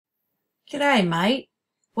G'day, mate.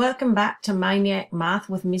 Welcome back to Maniac Math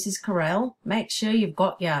with Mrs. Carell. Make sure you've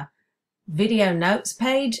got your video notes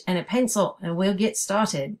page and a pencil and we'll get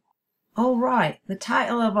started. All right, the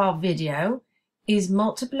title of our video is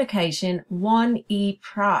Multiplication 1E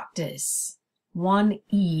Practice.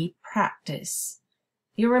 1E Practice.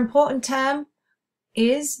 Your important term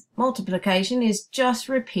is multiplication is just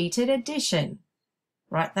repeated addition.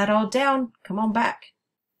 Write that all down. Come on back.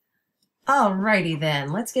 Alrighty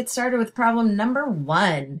then, let's get started with problem number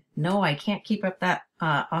 1. No, I can't keep up that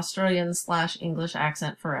Australian/English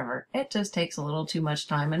accent forever. It just takes a little too much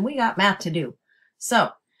time and we got math to do.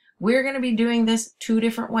 So we're going to be doing this 2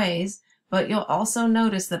 different ways, but you'll also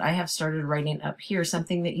notice that I have started writing up here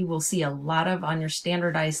something that you will see a lot of on your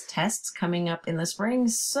standardized tests coming up in the spring.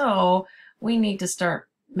 So we need to start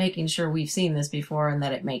making sure we've seen this before and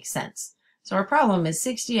that it makes sense. So our problem is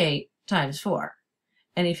 68 times 4.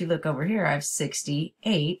 And if you look over here, I have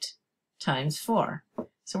 68 times 4.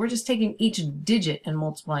 So we're just taking each digit and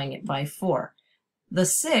multiplying it by 4. The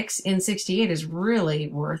 6 in 68 is really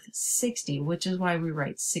worth 60, which is why we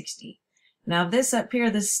write 60. Now this up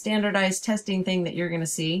here, this standardized testing thing that you're going to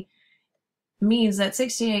see, means that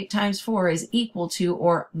 68 times 4 is equal to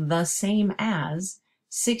or the same as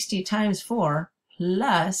 60 times 4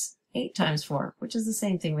 plus 8 times 4, which is the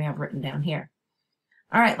same thing we have written down here.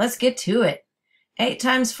 All right, let's get to it. 8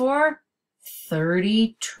 times 4,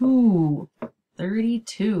 32.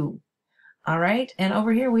 32. All right, and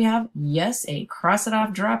over here we have, yes, a cross it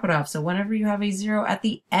off, drop it off. So whenever you have a 0 at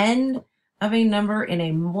the end of a number in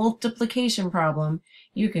a multiplication problem,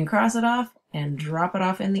 you can cross it off and drop it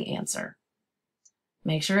off in the answer.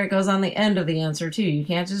 Make sure it goes on the end of the answer too. You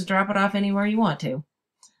can't just drop it off anywhere you want to.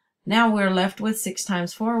 Now we're left with 6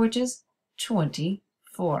 times 4, which is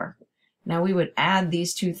 24. Now we would add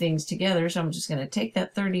these two things together, so I'm just going to take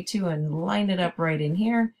that 32 and line it up right in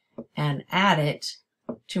here and add it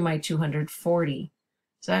to my 240.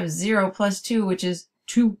 So I have 0 plus 2, which is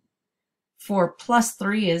 2. 4 plus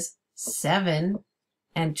 3 is 7,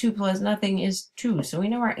 and 2 plus nothing is 2. So we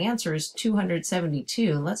know our answer is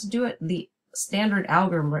 272. Let's do it the standard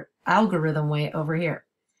algorithm way over here.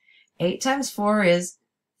 8 times 4 is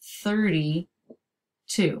 32.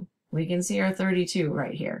 We can see our 32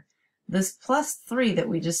 right here. This plus 3 that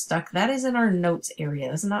we just stuck, that is in our notes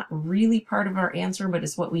area. It's not really part of our answer, but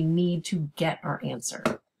it's what we need to get our answer.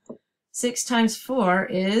 6 times 4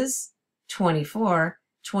 is 24.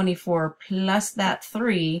 24 plus that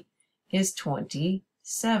 3 is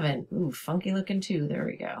 27. Ooh, funky looking 2. There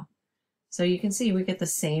we go. So you can see we get the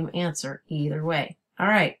same answer either way. All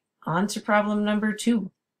right, on to problem number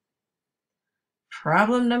 2.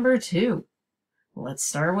 Problem number 2. Let's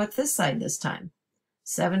start with this side this time.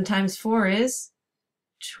 7 times 4 is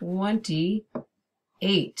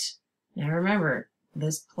 28. Now remember,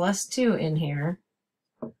 this plus 2 in here,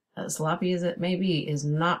 as sloppy as it may be, is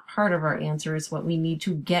not part of our answer. It's what we need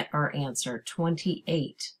to get our answer,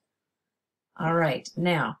 28. All right,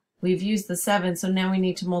 now we've used the 7, so now we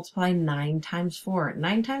need to multiply 9 times 4.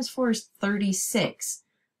 9 times 4 is 36.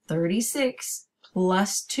 36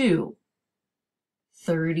 plus 2,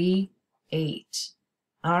 38.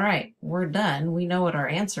 All right, we're done. We know what our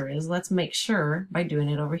answer is. Let's make sure by doing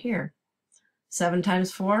it over here. 7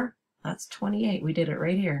 times 4, that's 28. We did it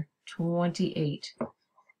right here, 28.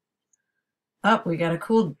 Oh, we got a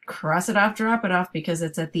cool cross it off, drop it off because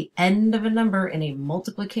it's at the end of a number in a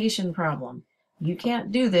multiplication problem. You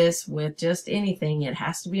can't do this with just anything. It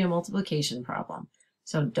has to be a multiplication problem.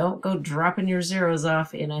 So don't go dropping your zeros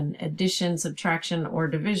off in an addition, subtraction, or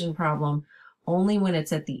division problem. Only when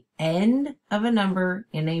it's at the end of a number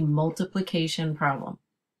in a multiplication problem.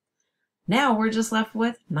 Now we're just left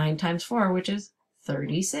with 9 times 4, which is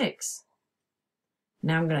 36.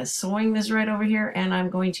 Now I'm going to swing this right over here and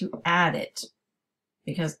I'm going to add it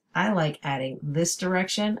because I like adding this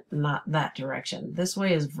direction, not that direction. This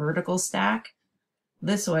way is vertical stack.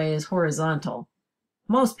 This way is horizontal.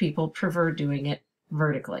 Most people prefer doing it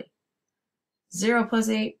vertically. 0 plus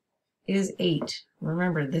 8 is 8.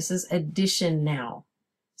 Remember, this is addition now.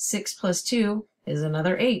 6 plus 2 is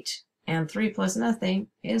another 8. And 3 plus nothing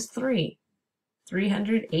is 3.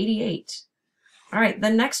 388. All right, the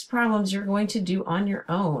next problems you're going to do on your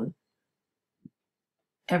own.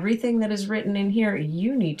 Everything that is written in here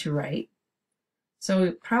you need to write.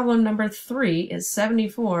 So problem number 3 is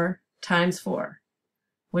 74 times 4,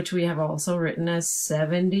 which we have also written as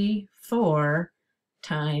 74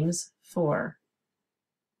 times 4.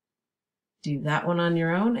 Do that one on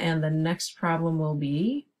your own, and the next problem will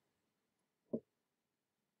be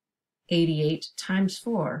 88 times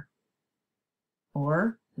 4.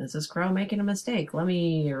 Or, this is Crow making a mistake. Let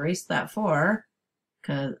me erase that 4.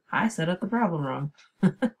 because I set up the problem wrong.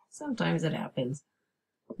 Sometimes it happens.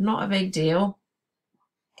 Not a big deal.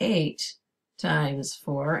 8 times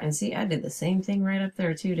 4, and see, I did the same thing right up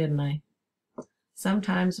there too, didn't I?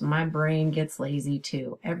 Sometimes my brain gets lazy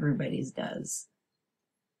too. Everybody's does.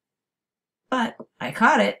 But I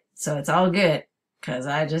caught it, so it's all good, because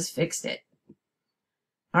I just fixed it.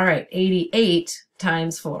 All right, 88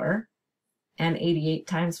 times 4 and 88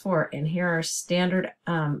 times 4. And here our standard,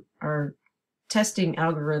 our testing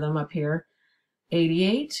algorithm up here.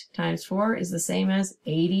 88 times 4 is the same as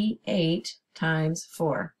 88 times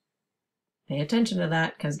 4. Pay attention to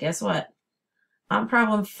that, because guess what? On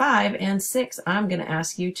problem 5 and 6, I'm going to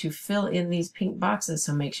ask you to fill in these pink boxes.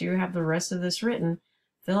 So make sure you have the rest of this written.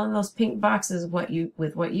 Fill in those pink boxes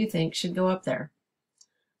with what you think should go up there.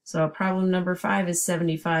 So problem number 5 is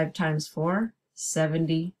 75 times 4.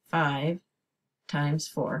 75 times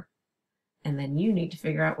 4. And then you need to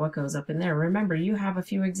figure out what goes up in there. Remember, you have a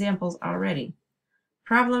few examples already.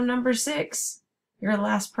 Problem number 6, your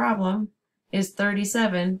last problem, is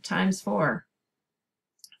 37 times 4.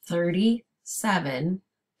 37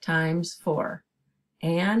 times 4.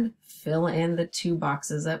 And fill in the 2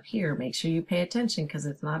 boxes up here. Make sure you pay attention because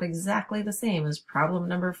it's not exactly the same as problem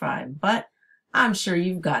number 5, but I'm sure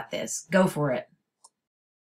you've got this. Go for it.